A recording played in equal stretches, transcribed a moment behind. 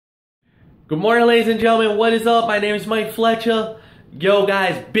Good morning, ladies and gentlemen. What is up? My name is Mike Flecha. Yo,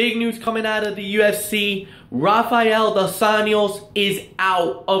 guys, big news coming out of the UFC. Rafael dos Anjos is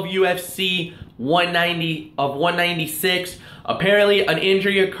out of UFC 196. Apparently, an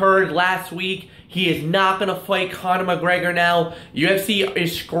injury occurred last week. He is not going to fight Conor McGregor now. UFC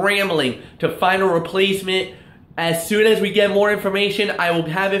is scrambling to find a replacement. As soon as we get more information, I will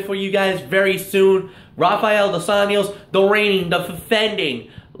have it for you guys very soon. Rafael dos Anjos, the reigning, the defending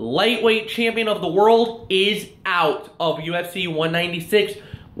lightweight champion of the world, is out of UFC 196.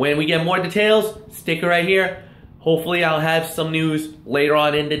 When we get more details, stick it right here. Hopefully, I'll have some news later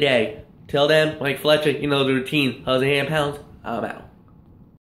on in the day. Till then, Mike Fletcher, you know the routine. How's the hand pounds? I'm out.